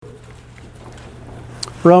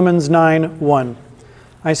Romans 9:1.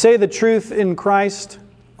 I say the truth in Christ,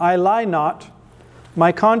 I lie not,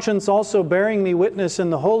 my conscience also bearing me witness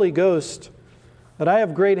in the Holy Ghost, that I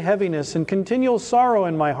have great heaviness and continual sorrow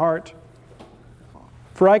in my heart.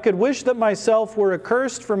 For I could wish that myself were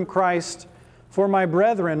accursed from Christ for my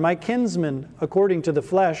brethren, my kinsmen, according to the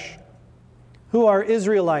flesh, who are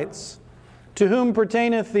Israelites, to whom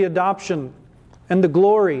pertaineth the adoption, and the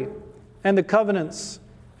glory, and the covenants,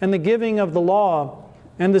 and the giving of the law,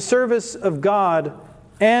 and the service of God,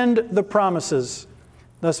 and the promises.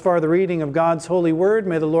 Thus far the reading of God's holy word.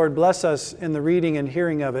 May the Lord bless us in the reading and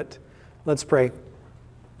hearing of it. Let's pray.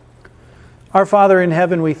 Our Father in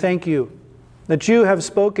heaven, we thank you that you have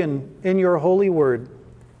spoken in your holy word,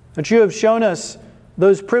 that you have shown us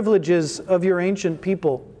those privileges of your ancient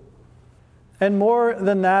people. And more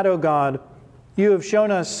than that, O God, you have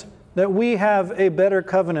shown us that we have a better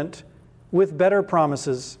covenant with better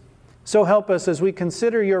promises. So help us as we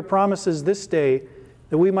consider your promises this day,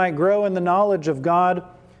 that we might grow in the knowledge of God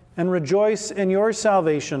and rejoice in your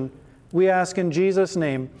salvation. We ask in Jesus'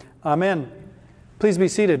 name. Amen. Please be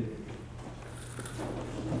seated.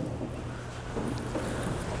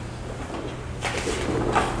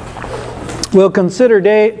 We'll consider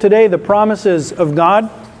today the promises of God.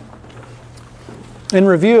 In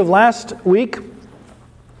review of last week,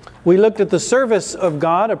 we looked at the service of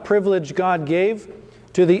God, a privilege God gave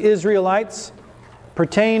to the Israelites,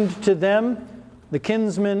 pertained to them, the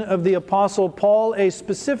kinsmen of the Apostle Paul, a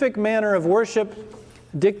specific manner of worship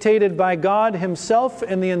dictated by God Himself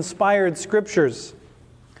in the inspired Scriptures.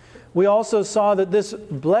 We also saw that this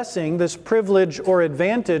blessing, this privilege or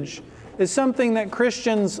advantage, is something that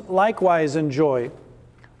Christians likewise enjoy.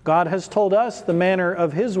 God has told us the manner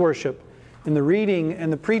of His worship in the reading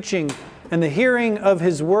and the preaching and the hearing of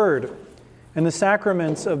His Word, and the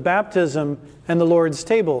sacraments of baptism and the Lord's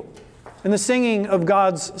table, and the singing of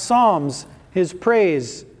God's psalms, His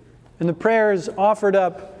praise, and the prayers offered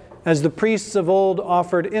up as the priests of old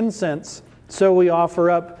offered incense, so we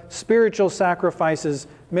offer up spiritual sacrifices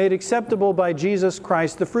made acceptable by Jesus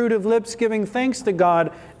Christ, the fruit of lips giving thanks to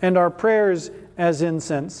God, and our prayers as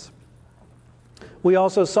incense. We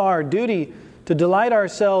also saw our duty to delight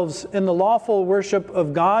ourselves in the lawful worship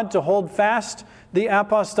of God, to hold fast the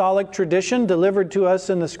apostolic tradition delivered to us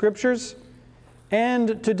in the Scriptures,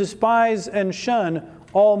 and to despise and shun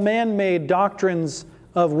all man-made doctrines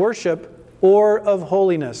of worship or of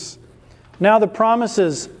holiness. Now the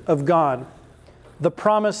promises of God. The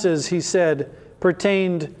promises, he said,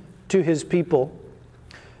 pertained to His people.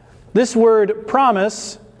 This word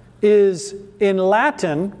promise is in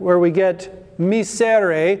Latin, where we get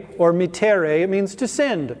misere or mitere. It means to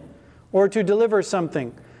send or to deliver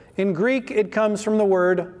something. In Greek, it comes from the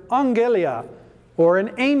word angelia, or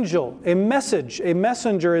an angel, a message. A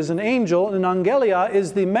messenger is an angel, and angelia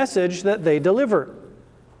is the message that they deliver.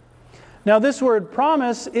 Now, this word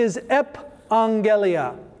promise is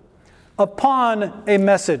epangelia, upon a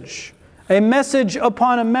message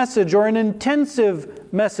upon a message, or an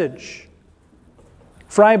intensive message.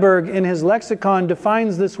 Freiberg, in his lexicon,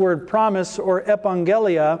 defines this word promise or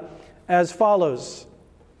epangelia as follows.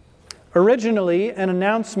 Originally, an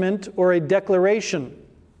announcement or a declaration.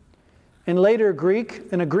 In later Greek,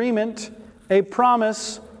 an agreement, a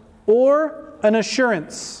promise, or an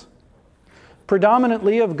assurance.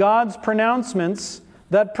 Predominantly of God's pronouncements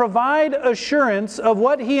that provide assurance of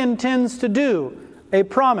what He intends to do, a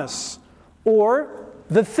promise, or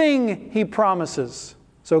the thing He promises.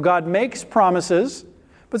 So God makes promises,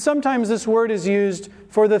 but sometimes this word is used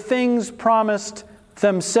for the things promised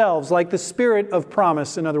themselves, like the spirit of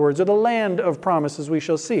promise, in other words, or the land of promise, as we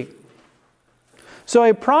shall see. So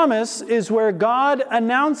a promise is where God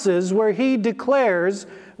announces, where He declares,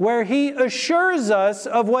 where He assures us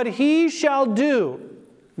of what He shall do,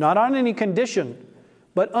 not on any condition,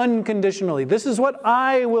 but unconditionally. This is what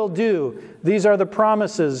I will do. These are the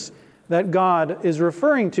promises that God is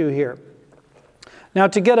referring to here. Now,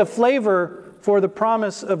 to get a flavor for the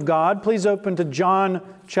promise of God, please open to John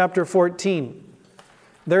chapter 14.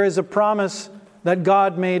 There is a promise that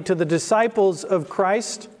God made to the disciples of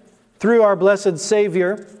Christ through our blessed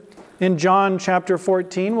Savior. In John chapter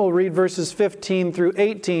 14, we'll read verses 15 through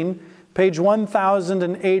 18, page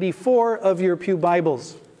 1084 of your pew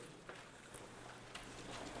Bibles.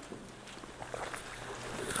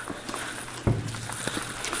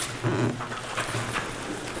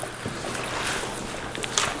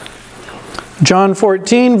 John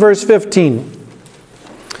 14, verse 15.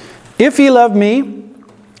 If ye love me,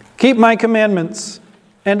 keep my commandments,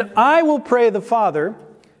 and I will pray the Father,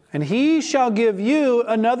 and He shall give you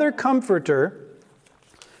another Comforter,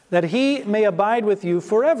 that He may abide with you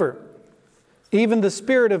forever. even the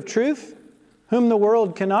Spirit of truth, whom the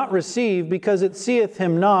world cannot receive, because it seeth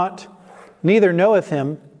him not, neither knoweth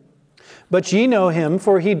him. But ye know him,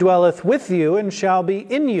 for he dwelleth with you, and shall be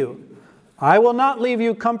in you. I will not leave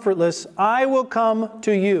you comfortless, I will come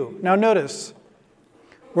to you. Now notice,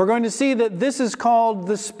 we're going to see that this is called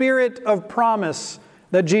the Spirit of promise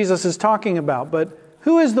that Jesus is talking about. But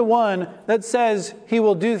who is the one that says he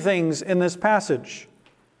will do things in this passage?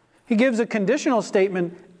 He gives a conditional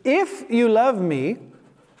statement, if you love me,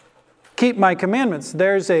 keep my commandments.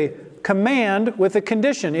 There's a command with a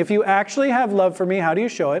condition. If you actually have love for me, how do you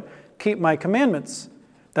show it? Keep my commandments.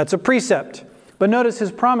 That's a precept. But notice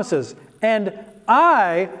his promises. And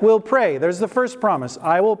I will pray. There's the first promise.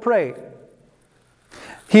 I will pray.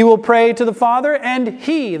 He will pray to the Father, and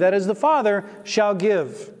he, that is the Father, shall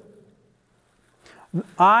give.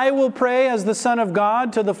 I will pray as the Son of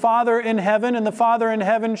God to the Father in heaven, and the Father in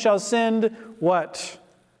heaven shall send what?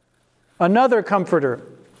 Another Comforter,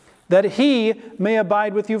 that he may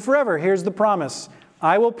abide with you forever. Here's the promise.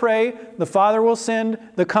 I will pray, the Father will send,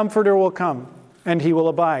 the Comforter will come, and he will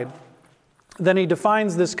abide. Then he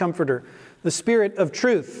defines this Comforter, the Spirit of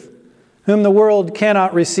truth, whom the world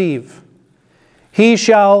cannot receive. He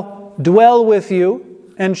shall dwell with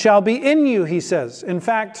you and shall be in you, he says. In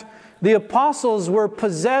fact, the apostles were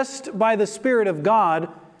possessed by the Spirit of God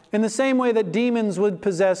in the same way that demons would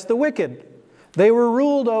possess the wicked. They were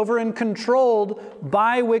ruled over and controlled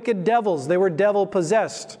by wicked devils. They were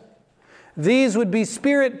devil-possessed. These would be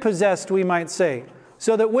spirit-possessed, we might say,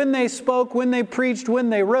 so that when they spoke, when they preached, when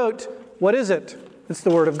they wrote, what is it? It's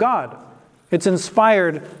the Word of God. It's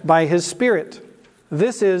inspired by His Spirit.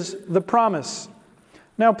 This is the promise.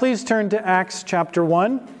 Now please turn to Acts chapter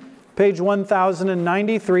 1, page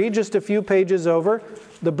 1093, just a few pages over,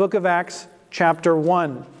 the book of Acts chapter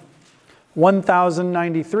 1.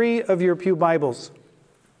 1093 of your pew Bibles.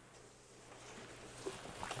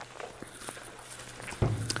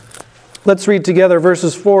 Let's read together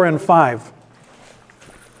verses 4 and 5.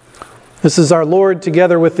 This is our Lord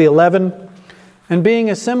together with the 11. And being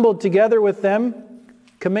assembled together with them,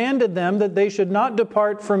 commanded them that they should not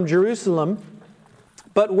depart from Jerusalem,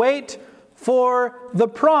 but wait for the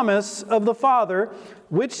promise of the Father,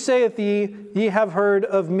 which saith ye, ye have heard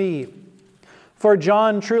of me. For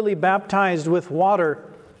John truly baptized with water,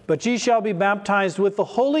 but ye shall be baptized with the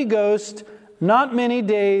Holy Ghost not many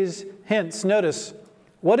days hence. Notice,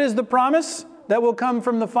 what is the promise that will come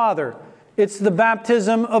from the Father? It's the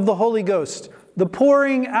baptism of the Holy Ghost, the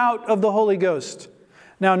pouring out of the Holy Ghost.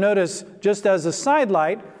 Now notice, just as a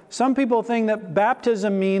sidelight, some people think that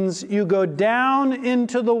baptism means you go down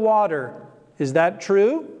into the water. Is that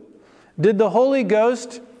true? Did the Holy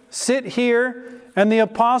Ghost sit here and the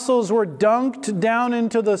apostles were dunked down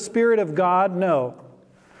into the Spirit of God? No.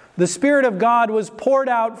 The Spirit of God was poured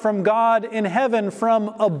out from God in heaven from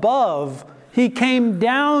above. He came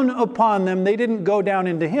down upon them. They didn't go down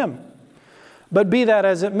into Him. But be that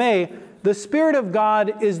as it may, the Spirit of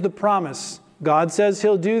God is the promise. God says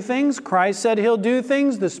He'll do things. Christ said He'll do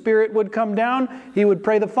things. The Spirit would come down. He would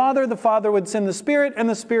pray the Father would send the Spirit, and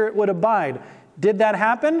the Spirit would abide. Did that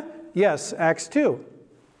happen? Yes, Acts 2.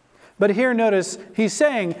 But here notice, he's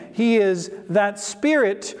saying He is that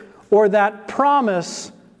Spirit or that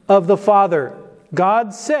promise of the Father.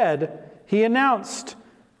 God said, He announced,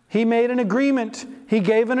 He made an agreement, He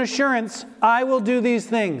gave an assurance, I will do these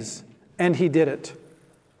things. And He did it.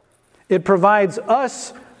 It provides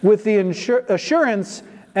us with the assurance,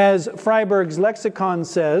 as Freiberg's lexicon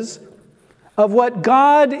says, of what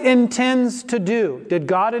God intends to do. Did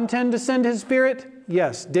God intend to send His Spirit?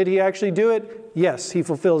 Yes. Did He actually do it? Yes. He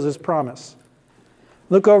fulfills His promise.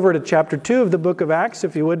 Look over to chapter 2 of the book of Acts,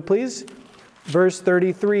 if you would please. Verse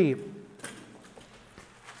 33.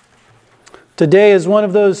 Today is one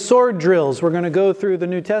of those sword drills. We're going to go through the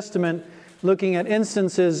New Testament looking at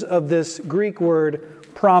instances of this Greek word,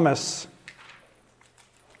 promise.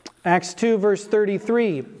 Acts 2, verse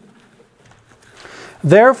 33.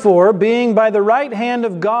 Therefore, being by the right hand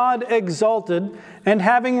of God exalted, and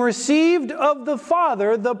having received of the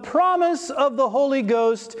Father the promise of the Holy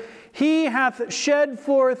Ghost, He hath shed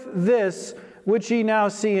forth this which ye now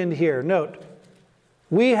see and hear. Note,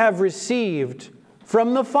 we have received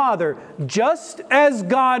from the Father, just as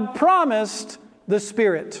God promised, the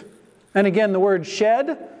Spirit. And again, the word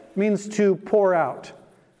shed means to pour out.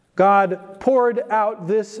 God poured out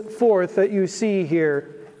this forth that you see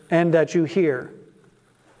here and that you hear.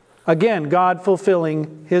 Again, God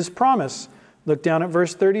fulfilling His promise. Look down at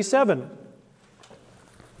verse 37.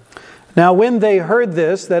 Now when they heard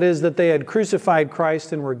this, that is, that they had crucified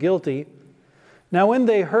Christ and were guilty, now when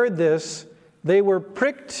they heard this, they were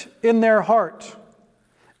pricked in their heart,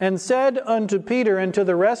 and said unto Peter and to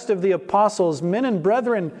the rest of the apostles, Men and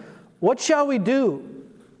brethren, what shall we do?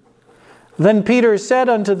 Then Peter said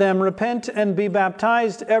unto them, Repent and be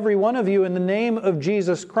baptized every one of you in the name of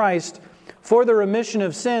Jesus Christ for the remission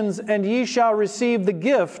of sins, and ye shall receive the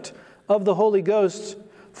gift of the Holy Ghost.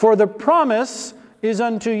 For the promise is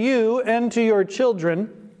unto you and to your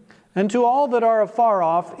children, and to all that are afar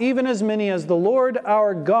off, even as many as the Lord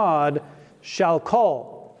our God shall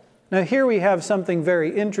call. Now here we have something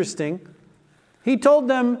very interesting. He told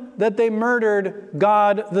them that they murdered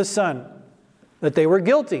God the Son, that they were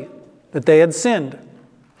guilty, that they had sinned.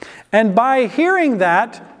 And by hearing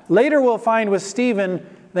that, later we'll find with Stephen,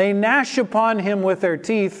 they gnash upon him with their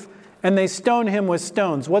teeth and they stone him with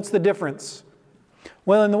stones. What's the difference?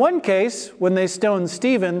 Well, in the one case, when they stoned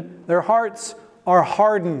Stephen, their hearts are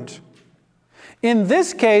hardened. In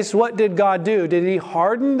this case, what did God do? Did He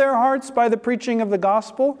harden their hearts by the preaching of the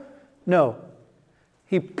gospel? No.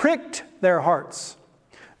 He pricked their hearts.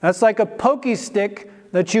 That's like a pokey stick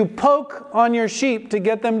that you poke on your sheep to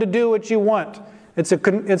get them to do what you want. It's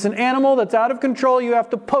an animal that's out of control. You have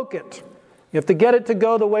to poke it. You have to get it to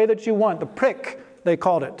go the way that you want. The prick, they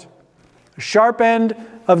called it. A sharp end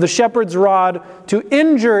of the shepherd's rod to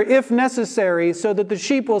injure if necessary so that the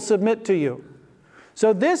sheep will submit to you.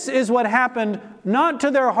 So this is what happened, not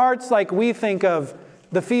to their hearts like we think of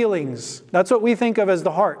the feelings. That's what we think of as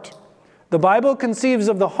the heart. The Bible conceives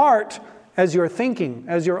of the heart as your thinking,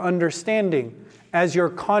 as your understanding, as your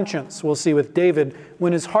conscience. We'll see with David,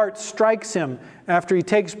 when his heart strikes him after he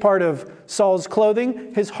takes part of Saul's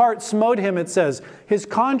clothing, his heart smote him, it says. His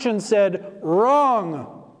conscience said,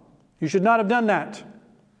 wrong. You should not have done that.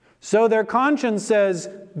 So their conscience says,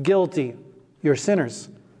 guilty. You're sinners.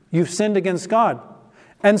 You've sinned against God.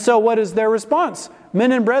 And so what is their response?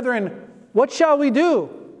 Men and brethren, what shall we do?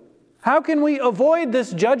 How can we avoid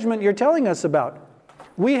this judgment you're telling us about?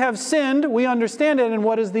 We have sinned, we understand it, and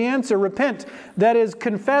what is the answer? Repent. That is,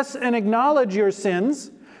 confess and acknowledge your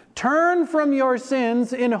sins. Turn from your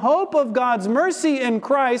sins in hope of God's mercy in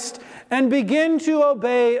Christ and begin to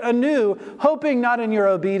obey anew, hoping not in your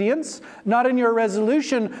obedience, not in your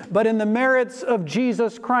resolution, but in the merits of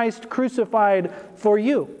Jesus Christ crucified for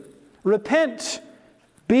you. Repent.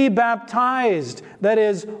 Be baptized. That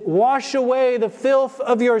is, wash away the filth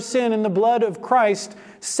of your sin in the blood of Christ,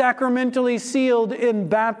 sacramentally sealed in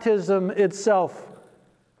baptism itself.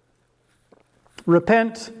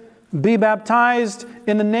 Repent, be baptized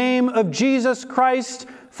in the name of Jesus Christ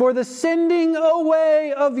for the sending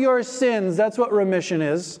away of your sins. That's what remission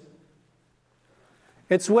is.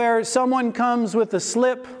 It's where someone comes with a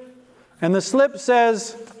slip, and the slip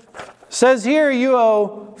says here you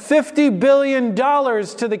owe $50 billion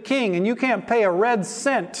to the king, and you can't pay a red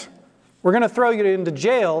cent. We're going to throw you into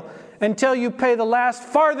jail until you pay the last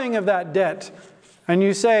farthing of that debt. And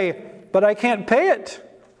you say, but I can't pay it.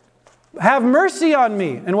 Have mercy on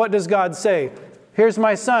me. And what does God say? Here's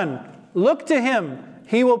my son. Look to him.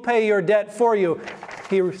 He will pay your debt for you.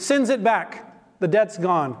 He sends it back. The debt's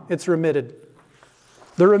gone. It's remitted.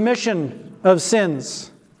 The remission of sins.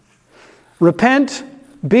 Repent,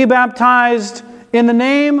 be baptized in the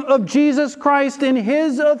name of Jesus Christ, in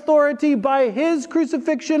His authority, by His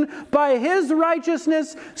crucifixion, by His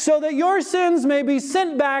righteousness, so that your sins may be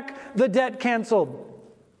sent back, the debt canceled.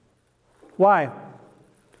 Why?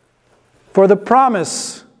 For the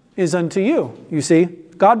promise is unto you. You see,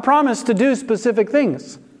 God promised to do specific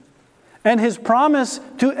things. And His promise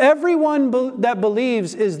to everyone that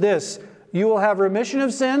believes is this: you will have remission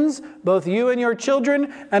of sins, both you and your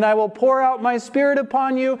children, and I will pour out my Spirit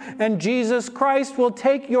upon you, and Jesus Christ will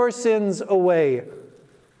take your sins away.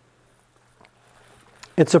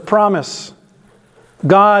 It's a promise.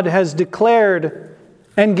 God has declared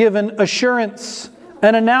and given assurance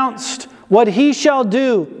and announced what He shall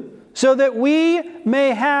do, so that we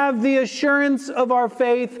may have the assurance of our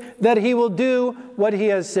faith that He will do what He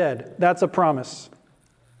has said. That's a promise.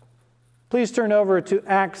 Please turn over to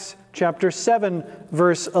Acts chapter 7,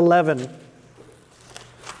 verse 11.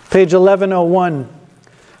 Page 1101.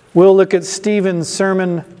 We'll look at Stephen's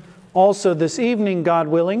sermon also this evening, God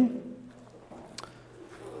willing.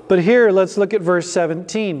 But here, let's look at verse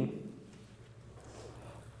 17.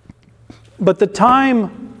 But the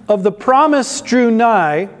time of the promise drew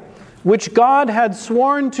nigh, which God had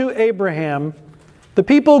sworn to Abraham. The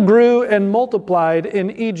people grew and multiplied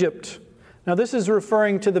in Egypt. Now this is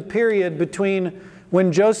referring to the period between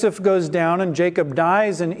when Joseph goes down and Jacob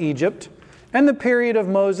dies in Egypt and the period of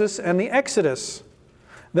Moses and the Exodus.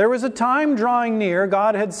 There was a time drawing near.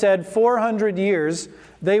 God had said 400 years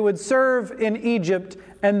they would serve in Egypt.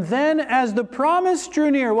 And then as the promise drew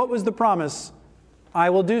near, what was the promise? I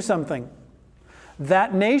will do something.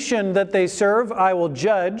 That nation that they serve I will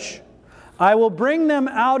judge. I will bring them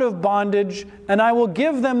out of bondage, and I will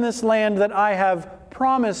give them this land that I have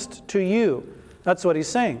promised to you. That's what he's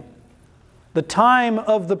saying. The time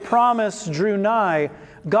of the promise drew nigh.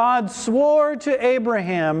 God swore to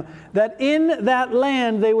Abraham that in that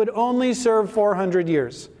land they would only serve 400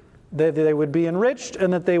 years. They would be enriched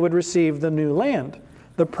and that they would receive the new land,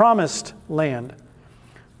 the promised land.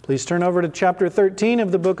 Please turn over to chapter 13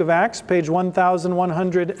 of the book of Acts, page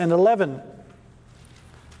 1111.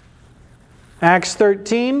 Acts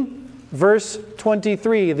 13, verse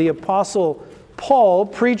 23, the Apostle Paul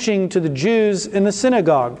preaching to the Jews in the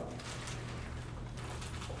synagogue.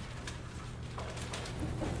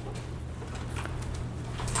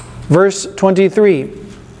 Verse 23,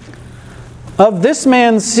 of this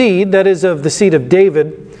man's seed, that is of the seed of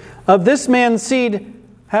David, of this man's seed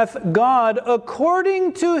hath God,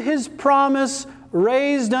 according to his promise,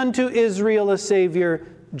 raised unto Israel a Savior,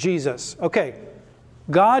 Jesus. Okay,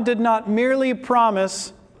 God did not merely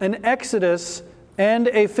promise an exodus and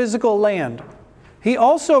a physical land. He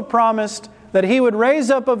also promised that he would raise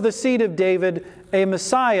up of the seed of David a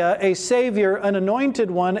Messiah, a Savior, an anointed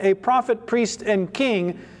one, a prophet, priest, and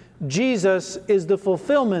king. Jesus is the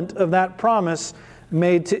fulfillment of that promise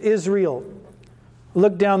made to Israel.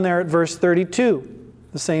 Look down there at verse 32,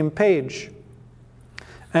 the same page.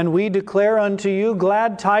 And we declare unto you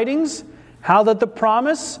glad tidings, how that the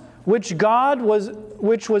promise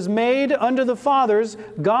which was made unto the fathers,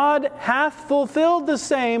 God hath fulfilled the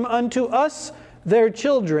same unto us their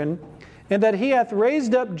children, and that he hath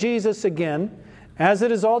raised up Jesus again, as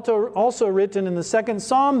it is also written in the second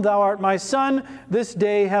Psalm, Thou art my son, this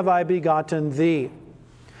day have I begotten thee.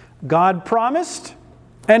 God promised,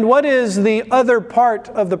 and what is the other part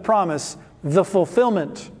of the promise? The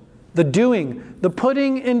fulfillment, the doing, the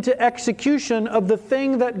putting into execution of the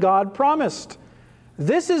thing that God promised.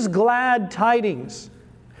 This is glad tidings.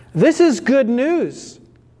 This is good news,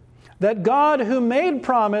 that God who made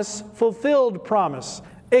promise fulfilled promise.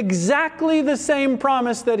 Exactly the same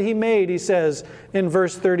promise that he made, he says in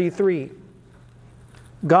verse 33.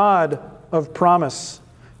 God of promise.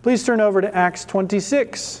 Please turn over to Acts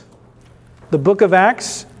 26. The book of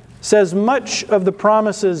Acts says much of the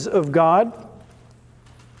promises of God.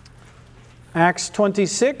 Acts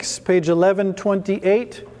 26, page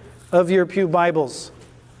 1128 of your pew Bibles.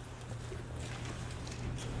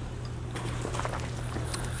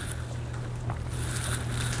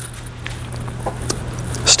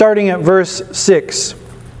 Starting at verse 6.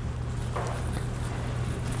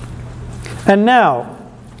 And now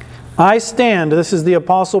I stand, this is the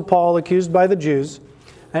Apostle Paul accused by the Jews,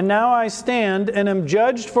 and now I stand and am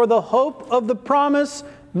judged for the hope of the promise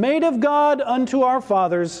made of God unto our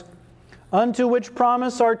fathers, unto which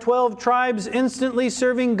promise our 12 tribes instantly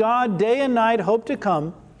serving God day and night hope to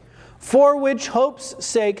come, for which hope's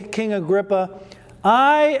sake, King Agrippa,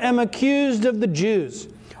 I am accused of the Jews.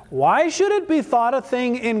 Why should it be thought a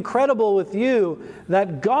thing incredible with you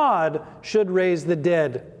that God should raise the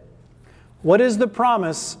dead? What is the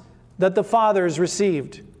promise that the fathers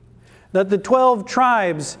received? That the 12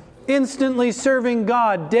 tribes instantly serving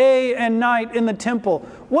God day and night in the temple.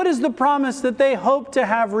 What is the promise that they hope to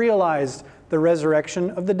have realized? The resurrection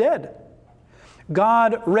of the dead.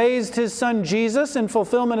 God raised his son Jesus in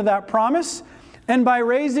fulfillment of that promise. And by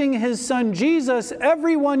raising his son Jesus,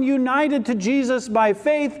 everyone united to Jesus by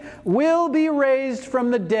faith will be raised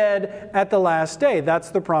from the dead at the last day. That's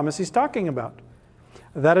the promise he's talking about.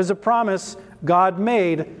 That is a promise God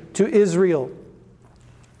made to Israel.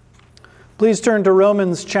 Please turn to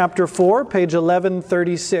Romans chapter 4, page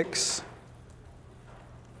 1136.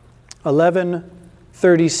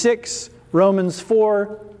 1136, Romans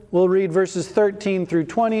 4, we'll read verses 13 through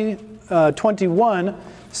 21.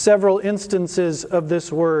 Several instances of this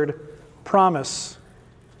word, promise.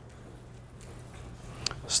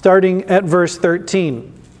 Starting at verse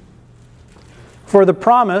 13. For the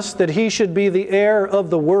promise that he should be the heir of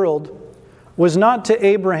the world was not to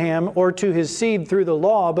Abraham or to his seed through the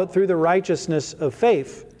law, but through the righteousness of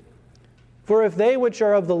faith. For if they which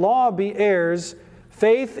are of the law be heirs,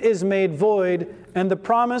 faith is made void, and the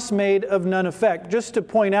promise made of none effect. Just to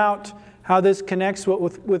point out how this connects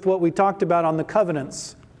with what we talked about on the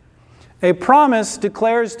covenants. A promise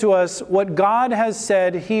declares to us what God has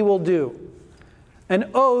said he will do.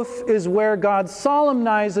 An oath is where God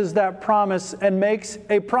solemnizes that promise and makes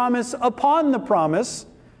a promise upon the promise,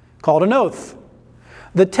 called an oath.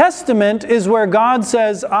 The testament is where God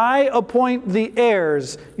says, I appoint the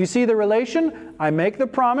heirs. You see the relation? I make the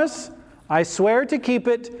promise, I swear to keep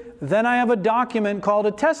it, then I have a document called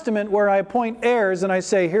a testament where I appoint heirs and I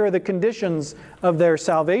say, here are the conditions of their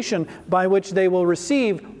salvation by which they will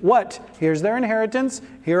receive what? Here's their inheritance,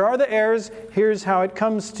 here are the heirs, here's how it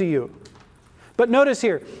comes to you. But notice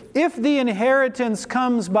here, if the inheritance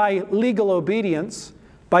comes by legal obedience,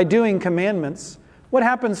 by doing commandments, what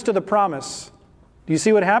happens to the promise? Do you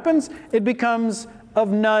see what happens? It becomes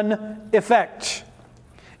of none effect.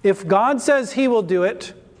 If God says He will do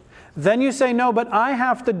it, then you say, no, but I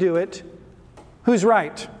have to do it. Who's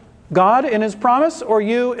right? God in His promise or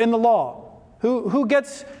you in the law? Who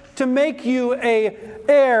gets to make you an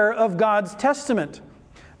heir of God's testament?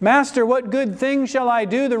 Master, what good thing shall I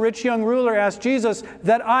do, the rich young ruler asked Jesus,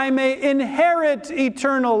 that I may inherit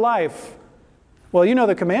eternal life? Well, you know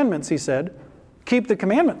the commandments, He said. Keep the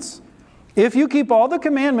commandments. If you keep all the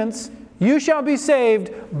commandments, you shall be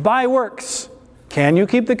saved by works. Can you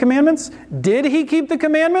keep the commandments? Did He keep the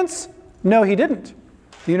commandments? No, He didn't.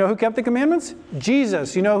 Do you know who kept the commandments?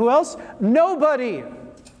 Jesus. You know who else? Nobody.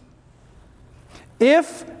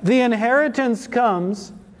 If the inheritance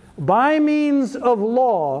comes by means of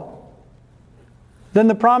law, then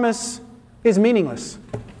the promise is meaningless.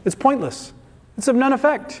 It's pointless. It's of none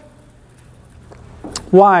effect.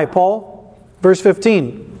 Why, Paul? Verse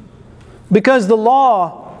 15. Because the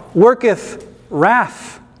law worketh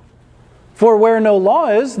wrath. For where no law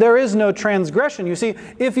is, there is no transgression. You see,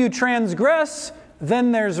 if you transgress,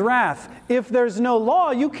 then there's wrath. If there's no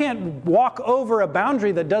law, you can't walk over a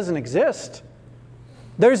boundary that doesn't exist.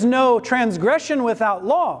 There's no transgression without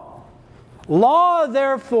law. Law,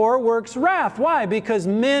 therefore, works wrath. Why? Because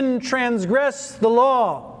men transgress the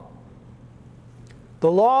law.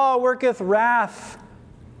 The law worketh wrath.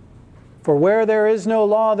 For where there is no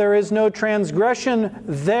law, there is no transgression.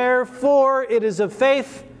 Therefore, it is of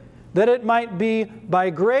faith that it might be by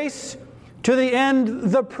grace, to the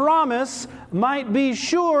end the promise might be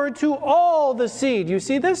sure to all the seed. You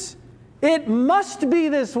see this? It must be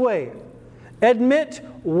this way. Admit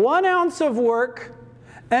 1 ounce of work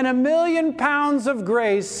and 1,000,000 pounds of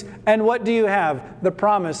grace, and what do you have? The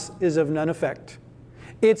promise is of none effect.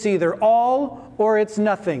 It's either all or it's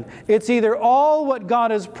nothing. It's either all what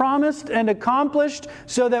God has promised and accomplished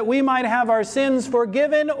so that we might have our sins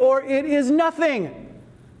forgiven, or it is nothing.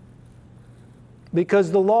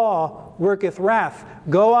 Because the law worketh wrath.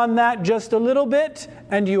 Go on that just a little bit,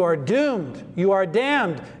 and you are doomed. You are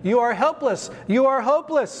damned. You are helpless. You are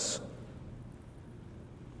hopeless.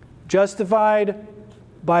 Justified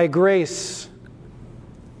by grace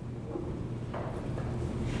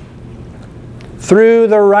through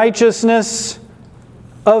the righteousness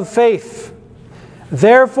of faith.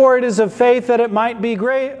 Therefore it is of faith that it might be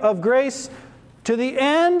of grace, to the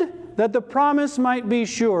end that the promise might be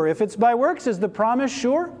sure. If it's by works, is the promise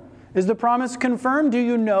sure? Is the promise confirmed? Do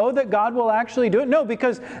you know that God will actually do it? No,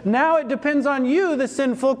 because now it depends on you, the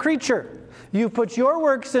sinful creature. You put your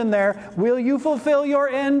works in there. Will you fulfill your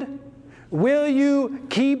end? Will you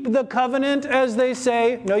keep the covenant, as they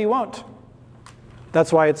say? No, you won't.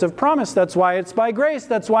 That's why it's of promise. That's why it's by grace.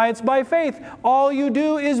 That's why it's by faith. All you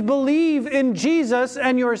do is believe in Jesus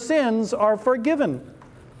and your sins are forgiven.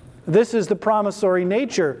 This is the promissory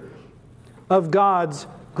nature of God's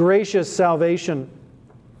gracious salvation.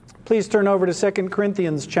 Please turn over to 2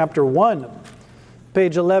 Corinthians chapter 1,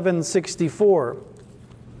 page 1164.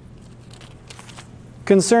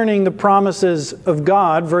 Concerning the promises of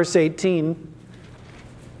God, verse 18.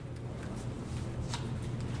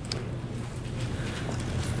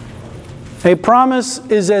 A promise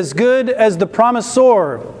is as good as the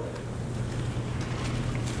promisor.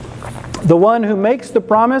 The one who makes the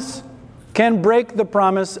promise can break the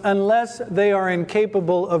promise unless they are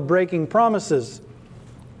incapable of breaking promises.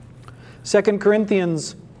 2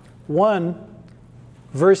 Corinthians 1,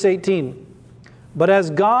 verse 18. But as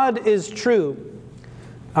God is true,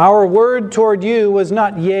 our word toward you was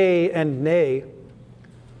not yea and nay.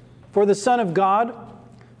 For the Son of God,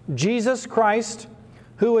 Jesus Christ,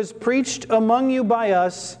 who was preached among you by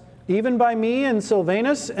us, even by me and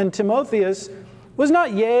Silvanus and Timotheus, was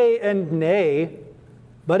not yea and nay,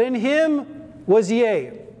 but in Him was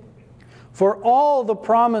yea. For all the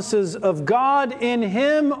promises of God in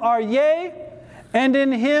Him are yea, and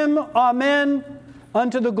in Him amen,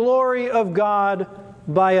 unto the glory of God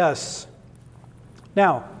by us.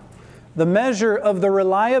 Now, the measure of the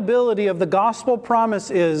reliability of the gospel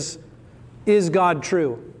promise is God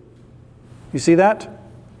true? You see that?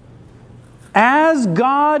 As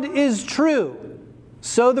God is true,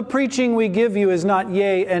 so the preaching we give you is not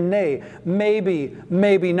yea and nay, maybe,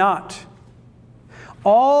 maybe not.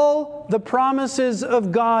 All the promises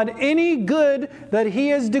of God, any good that He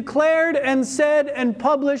has declared and said and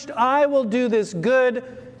published, I will do this good,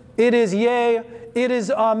 It is yea, it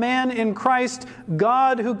is amen in Christ.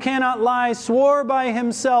 God, who cannot lie, swore by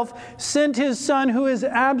himself, sent his Son, who is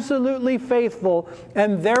absolutely faithful,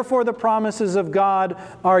 and therefore the promises of God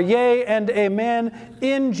are yea and amen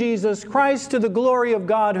in Jesus Christ, to the glory of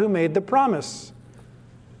God who made the promise.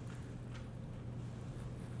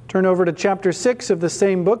 Turn over to chapter 6 of the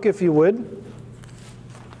same book, if you would.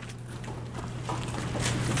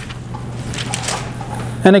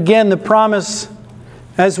 And again, the promise,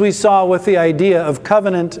 as we saw with the idea of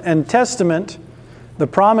covenant and testament, the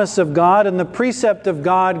promise of God and the precept of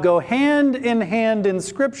God go hand in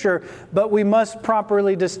Scripture, but we must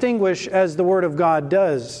properly distinguish as the Word of God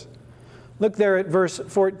does. Look there at verse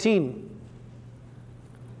 14.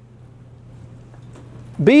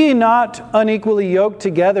 Be ye not unequally yoked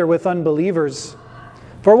together with unbelievers.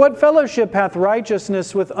 For what fellowship hath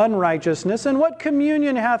righteousness with unrighteousness? And what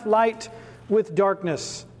communion hath light with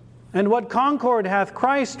darkness? And what concord hath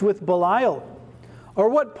Christ with Belial? Or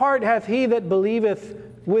what part hath he that believeth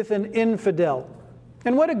with an infidel?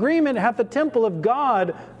 And what agreement hath the temple of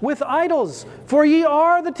God with idols? For ye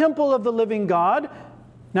are the temple of the living God.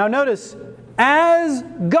 Now notice, as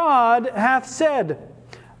God hath said,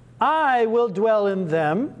 I will dwell in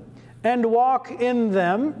them and walk in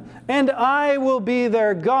them, and I will be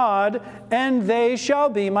their God, and they shall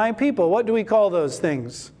be my people. What do we call those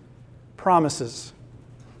things? Promises.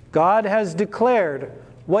 God has declared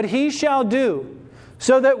what he shall do,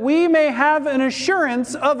 so that we may have an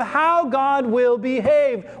assurance of how God will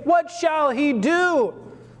behave. What shall he do?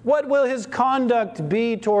 What will his conduct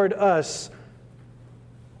be toward us?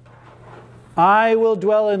 I will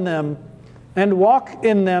dwell in them and walk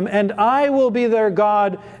in them, and I will be their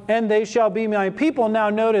God, and they shall be my people. Now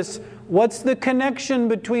notice, what's the connection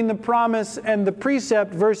between the promise and the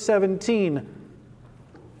precept? Verse 17.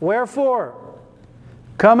 Wherefore,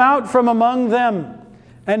 come out from among them,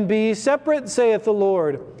 and be ye separate, saith the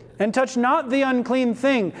Lord, and touch not the unclean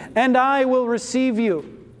thing, and I will receive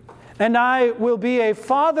you. And I will be a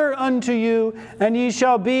father unto you, and ye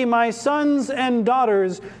shall be my sons and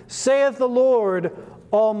daughters, saith the Lord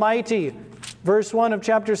Almighty. Verse 1 of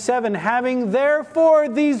chapter 7, having therefore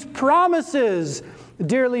these promises,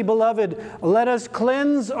 dearly beloved, let us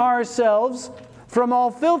cleanse ourselves from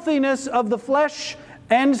all filthiness of the flesh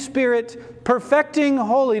and spirit, perfecting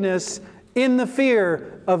holiness in the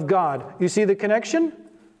fear of God. You see the connection?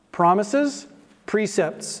 Promises,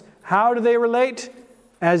 precepts. How do they relate?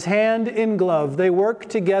 As hand in glove. They work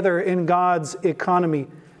together in God's economy.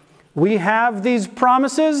 We have these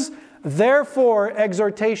promises. Therefore,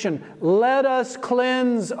 exhortation, let us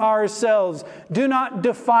cleanse ourselves. Do not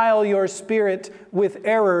defile your spirit with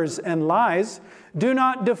errors and lies. Do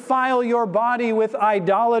not defile your body with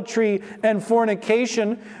idolatry and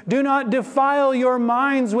fornication. Do not defile your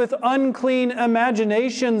minds with unclean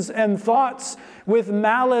imaginations and thoughts, with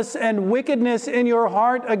malice and wickedness in your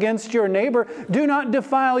heart against your neighbor. Do not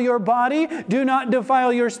defile your body. Do not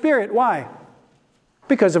defile your spirit. Why?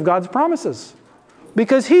 Because of God's promises.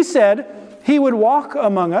 Because he said he would walk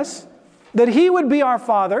among us, that he would be our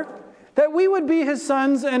Father, that we would be his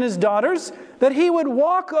sons and his daughters, that he would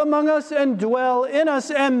walk among us and dwell in us,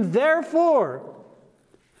 and therefore,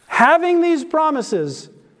 having these promises,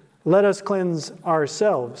 let us cleanse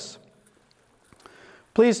ourselves.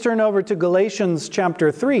 Please turn over to Galatians chapter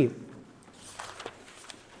 3.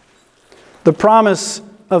 The promise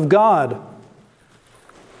of God.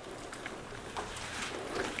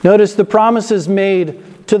 Notice the promises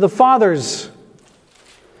made to the fathers.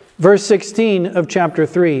 Verse 16 of chapter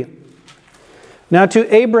 3. Now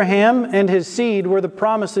to Abraham and his seed were the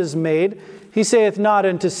promises made. He saith not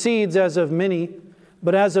unto seeds as of many,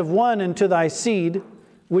 but as of one, and to thy seed,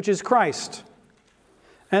 which is Christ.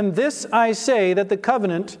 And this I say, that the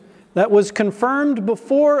covenant that was confirmed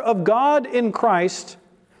before of God in Christ,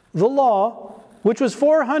 the law, which was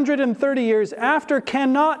 430 years after,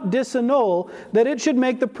 cannot disannul, that it should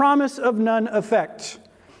make the promise of none effect.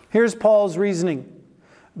 Here's Paul's reasoning.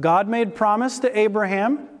 God made promise to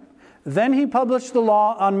Abraham. Then he published the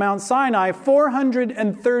law on Mount Sinai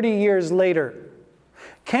 430 years later.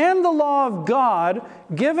 Can the law of God,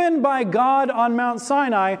 given by God on Mount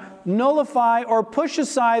Sinai, nullify or push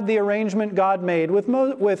aside the arrangement God made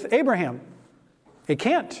with Abraham? It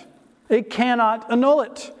can't. It cannot annul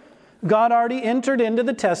it. God already entered into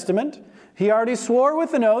the testament. He already swore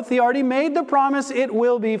with an oath. He already made the promise. It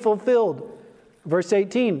will be fulfilled. Verse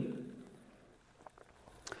 18.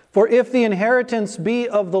 For if the inheritance be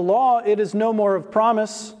of the law, it is no more of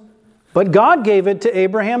promise. But God gave it to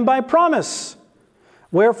Abraham by promise.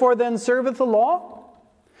 Wherefore then serveth the law?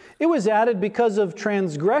 It was added because of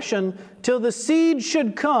transgression, till the seed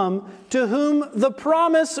should come to whom the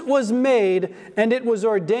promise was made, and it was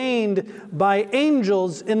ordained by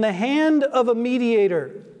angels in the hand of a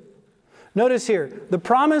mediator. Notice here, the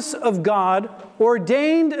promise of God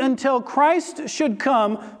ordained until Christ should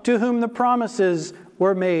come, to whom the promises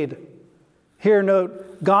were made. Here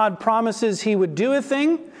note, God promises He would do a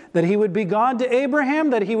thing, that He would be God to Abraham,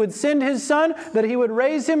 that He would send His Son, that He would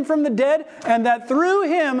raise Him from the dead, and that through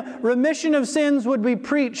Him remission of sins would be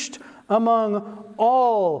preached among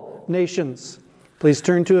all nations. Please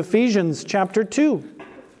turn to Ephesians chapter 2.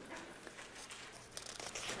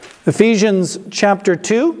 Ephesians chapter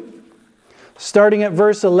 2, starting at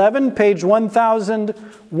verse 11, page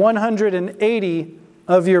 1180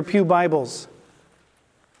 of your pew Bibles.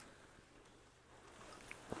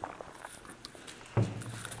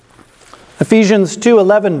 Ephesians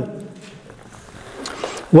 2:11.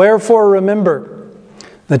 Wherefore remember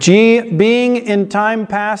that ye, being in time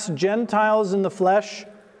past Gentiles in the flesh,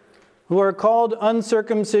 who are called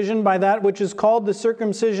uncircumcision by that which is called the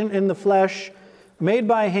circumcision in the flesh, made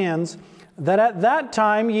by hands, that at that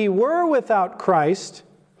time ye were without Christ,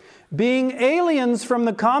 being aliens from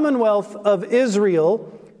the commonwealth of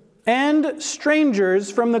Israel, and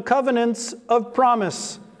strangers from the covenants of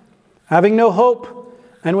promise, having no hope,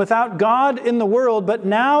 and without God in the world, but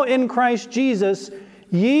now in Christ Jesus,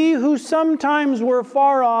 ye who sometimes were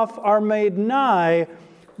far off are made nigh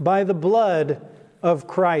by the blood of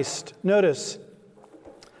Christ. Notice,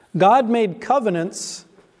 God made covenants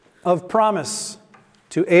of promise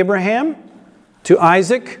to Abraham, to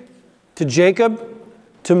Isaac, to Jacob,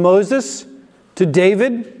 to Moses, to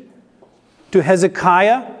David, to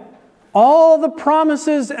Hezekiah. All the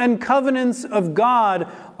promises and covenants of God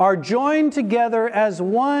are joined together as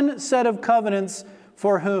one set of covenants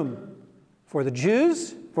for whom? For the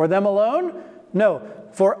Jews? For them alone? No.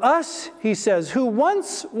 For us, he says, who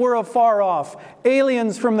once were afar off,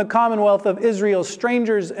 aliens from the commonwealth of Israel,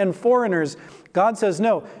 strangers and foreigners. God says,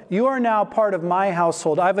 no, you are now part of my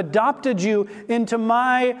household. I've adopted you into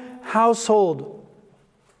my household.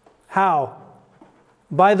 How?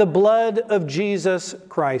 By the blood of Jesus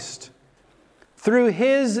Christ. Through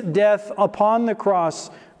His death upon the cross,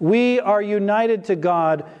 we are united to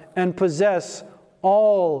God and possess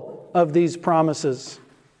all of these promises.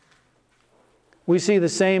 We see the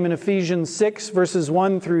same in Ephesians 6, verses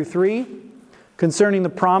 1 through 3, concerning the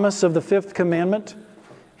promise of the fifth commandment.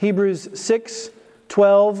 Hebrews 6,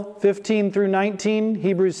 12, 15 through 19,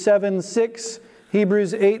 Hebrews 7, 6,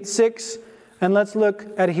 Hebrews 8, 6, and let's look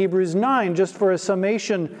at Hebrews 9, just for a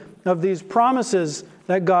summation of these promises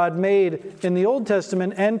that God made in the Old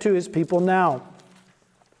Testament and to His people now.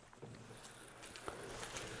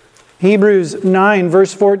 Hebrews 9,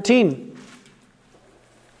 verse 14.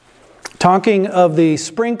 Talking of the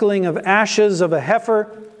sprinkling of ashes of a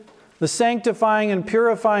heifer, the sanctifying and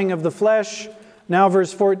purifying of the flesh. Now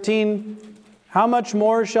verse 14. How much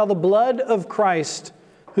more shall the blood of Christ,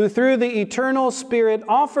 who through the eternal Spirit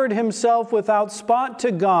offered Himself without spot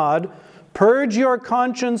to God, purge your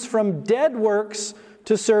conscience from dead works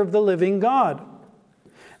to serve the living God?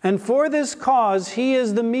 And for this cause He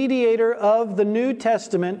is the mediator of the New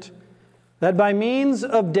Testament, that by means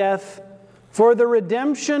of death, for the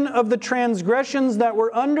redemption of the transgressions that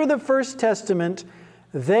were under the first testament,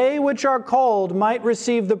 they which are called might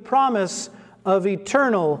receive the promise of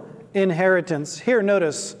eternal inheritance. Here,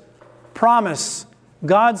 notice, promise.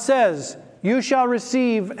 God says, you shall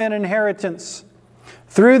receive an inheritance.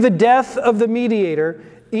 Through the death of the mediator,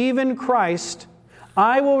 even Christ,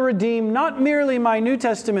 I will redeem not merely my New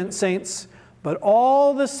Testament saints, but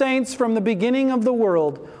all the saints from the beginning of the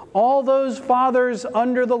world, all those fathers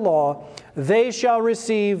under the law. They shall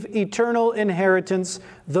receive eternal inheritance,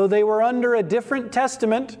 though they were under a different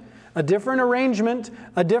testament, a different arrangement,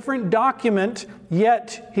 a different document,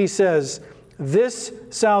 yet, he says, this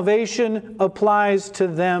salvation applies to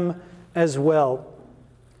them as well.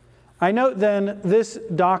 I note then this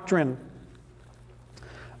doctrine.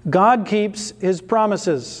 God keeps His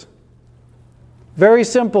promises. Very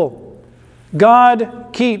simple. God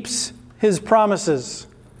keeps His promises.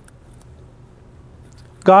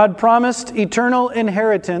 God promised eternal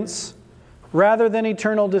inheritance rather than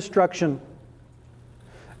eternal destruction.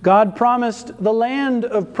 God promised the land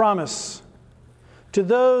of promise. To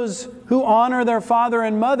those who honor their father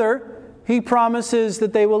and mother, He promises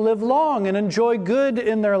that they will live long and enjoy good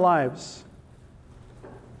in their lives.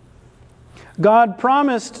 God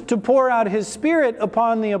promised to pour out His Spirit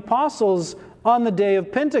upon the apostles on the day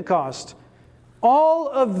of Pentecost. All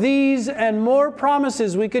of these and more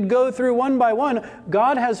promises, we could go through one by one.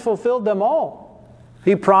 God has fulfilled them all.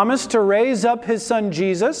 He promised to raise up His Son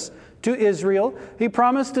Jesus to Israel. He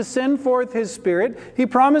promised to send forth His Spirit. He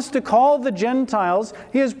promised to call the Gentiles.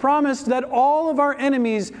 He has promised that all of our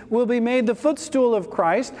enemies will be made the footstool of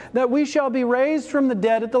Christ, that we shall be raised from the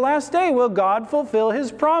dead at the last day. Will God fulfill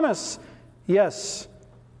His promise? Yes.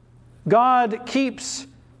 God keeps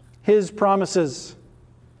His promises.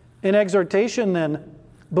 In exhortation then,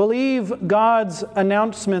 believe God's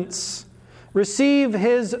announcements. Receive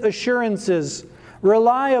His assurances.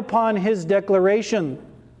 Rely upon His declaration.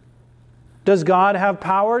 Does God have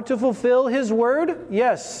power to fulfill His word?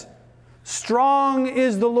 Yes. Strong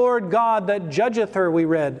is the Lord God that judgeth her, we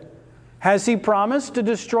read. Has He promised to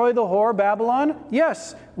destroy the whore Babylon?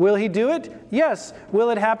 Yes. Will He do it? Yes. Will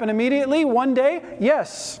it happen immediately, one day?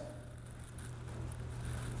 Yes.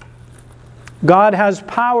 God has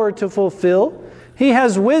power to fulfill. He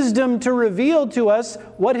has wisdom to reveal to us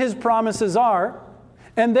what His promises are.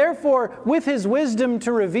 And therefore, with His wisdom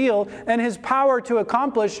to reveal and His power to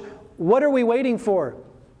accomplish, what are we waiting for?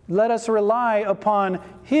 Let us rely upon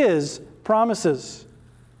His promises.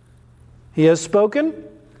 He has spoken.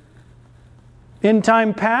 In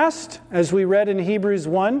time past, as we read in Hebrews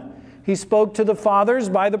 1, He spoke to the fathers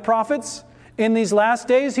by the prophets. In these last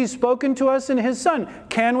days, He's spoken to us in His Son.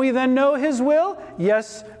 Can we then know His will?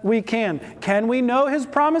 Yes, we can. Can we know His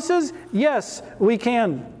promises? Yes, we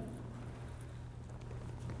can.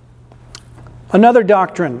 Another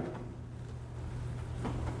doctrine.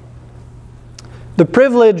 The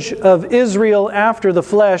privilege of Israel after the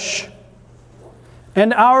flesh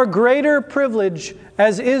and our greater privilege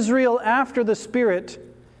as Israel after the Spirit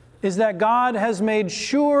is that God has made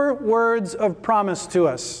sure words of promise to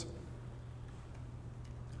us.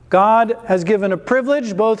 God has given a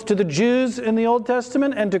privilege both to the Jews in the Old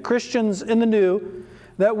Testament and to Christians in the New,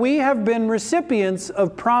 that we have been recipients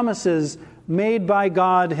of promises made by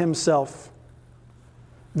God Himself.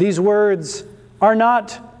 These words are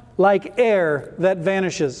not like air that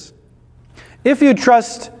vanishes. If you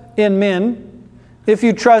trust in men, if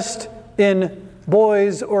you trust in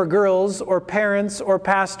boys or girls or parents or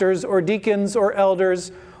pastors or deacons or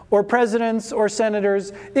elders or presidents or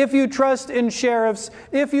senators, if you trust in sheriffs,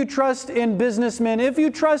 if you trust in businessmen, if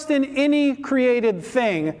you trust in any created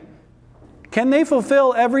thing, can they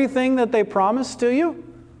fulfill everything that they promise to you?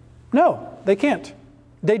 No, they can't.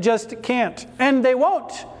 They just can't. And they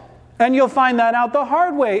won't. And you'll find that out the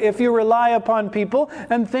hard way if you rely upon people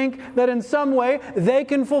and think that in some way they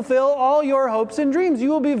can fulfill all your hopes and dreams. You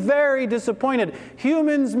will be very disappointed.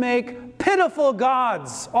 Humans make pitiful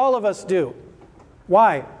gods. All of us do.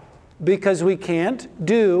 Why? Because we can't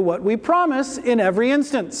do what we promise in every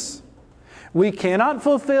instance. We cannot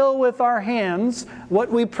fulfill with our hands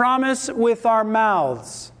what we promise with our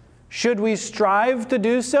mouths. Should we strive to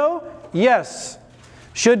do so? Yes.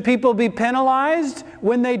 Should people be penalized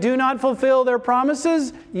when they do not fulfill their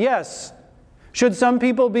promises? Yes. Should some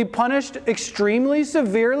people be punished extremely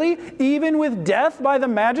severely, even with death by the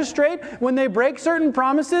magistrate, when they break certain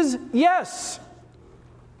promises? Yes.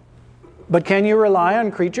 But can you rely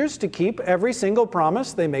on creatures to keep every single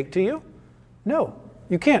promise they make to you? No,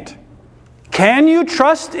 you can't. Can you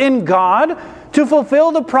trust in God to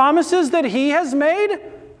fulfill the promises that He has made?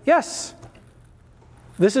 Yes.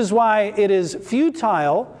 This is why it is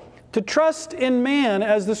futile to trust in man,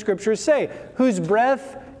 as the Scriptures say, whose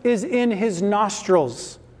breath is in his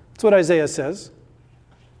nostrils. That's what Isaiah says.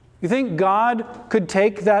 You think God could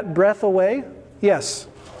take that breath away? Yes.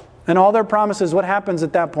 And all their promises, what happens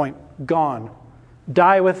at that point? Gone.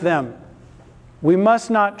 Die with them. We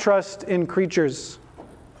must not trust in creatures.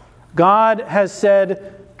 God has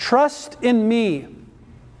said, trust in me.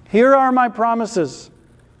 Here are my promises.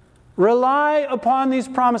 Rely upon these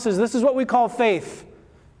promises. This is what we call faith.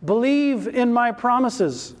 Believe in my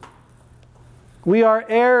promises. We are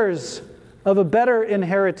heirs of a better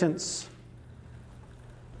inheritance.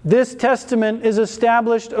 This testament is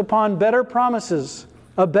established upon better promises,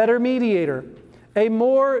 a better mediator, a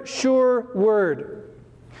more sure word.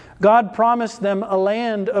 God promised them a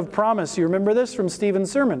land of promise. You remember this from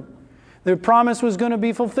Stephen's sermon. The promise was going to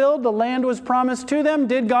be fulfilled. The land was promised to them.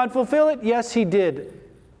 Did God fulfill it? Yes, He did.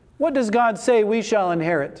 What does God say we shall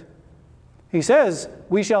inherit? He says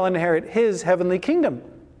we shall inherit His heavenly kingdom.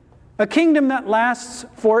 A kingdom that lasts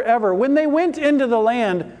forever. When they went into the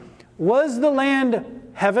land, was the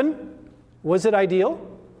land heaven? Was it ideal?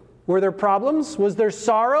 Were there problems? Was there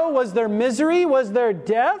sorrow? Was there misery? Was there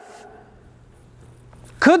death?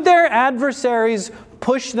 Could their adversaries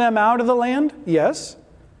push them out of the land? Yes.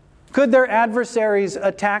 Could their adversaries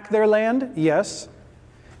attack their land? Yes.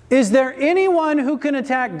 Is there anyone who can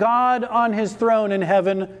attack God on His throne in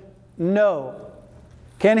heaven? No.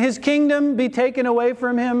 Can His kingdom be taken away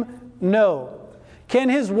from Him? No. Can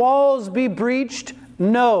His walls be breached?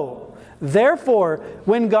 No. Therefore,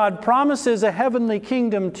 when God promises a heavenly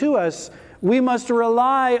kingdom to us, we must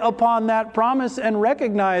rely upon that promise and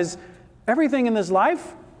recognize everything in this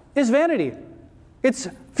life is vanity. It's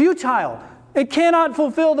futile. It cannot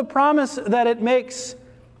fulfill the promise that it makes.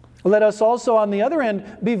 Let us also, on the other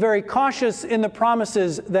end, be very cautious in the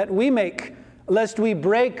promises that we make, lest we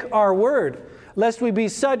break our word, lest we be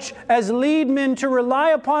such as lead men to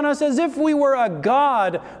rely upon us as if we were a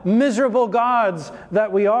god, miserable gods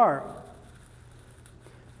that we are.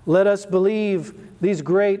 Let us believe these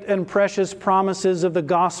great and precious promises of the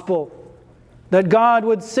gospel, that God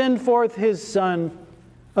would send forth His Son,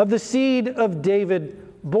 of the seed of David,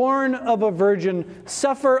 born of a virgin,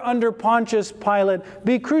 suffer under Pontius Pilate,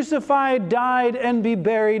 be crucified, died, and be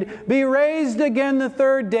buried, be raised again the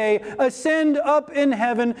third day, ascend up in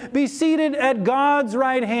heaven, be seated at God's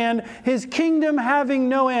right hand, His kingdom having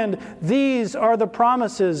no end. These are the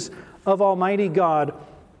promises of Almighty God.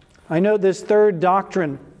 I note this third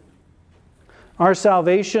doctrine. Our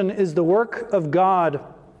salvation is the work of God.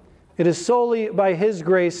 It is solely by His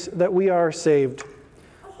grace that we are saved.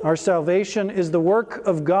 Our salvation is the work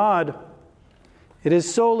of God. It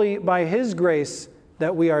is solely by His grace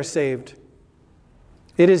that we are saved.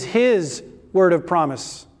 It is His word of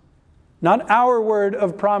promise, not our word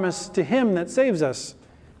of promise to Him that saves us.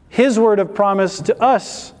 His word of promise to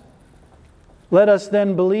us. Let us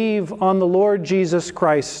then believe on the Lord Jesus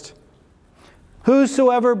Christ.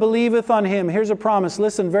 Whosoever believeth on Him, here's a promise,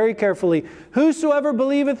 listen very carefully. Whosoever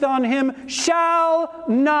believeth on Him shall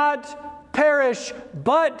not perish,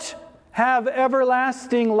 but have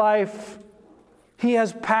everlasting life. He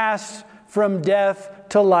has passed from death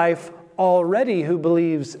to life already who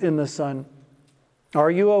believes in the Son. Are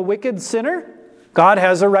you a wicked sinner? God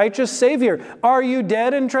has a righteous Savior. Are you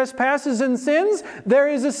dead in trespasses and sins? There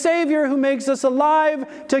is a Savior who makes us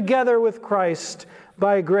alive together with Christ.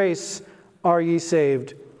 By grace are ye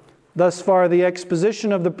saved. Thus far the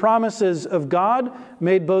exposition of the promises of God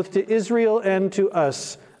made both to Israel and to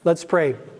us. Let's pray.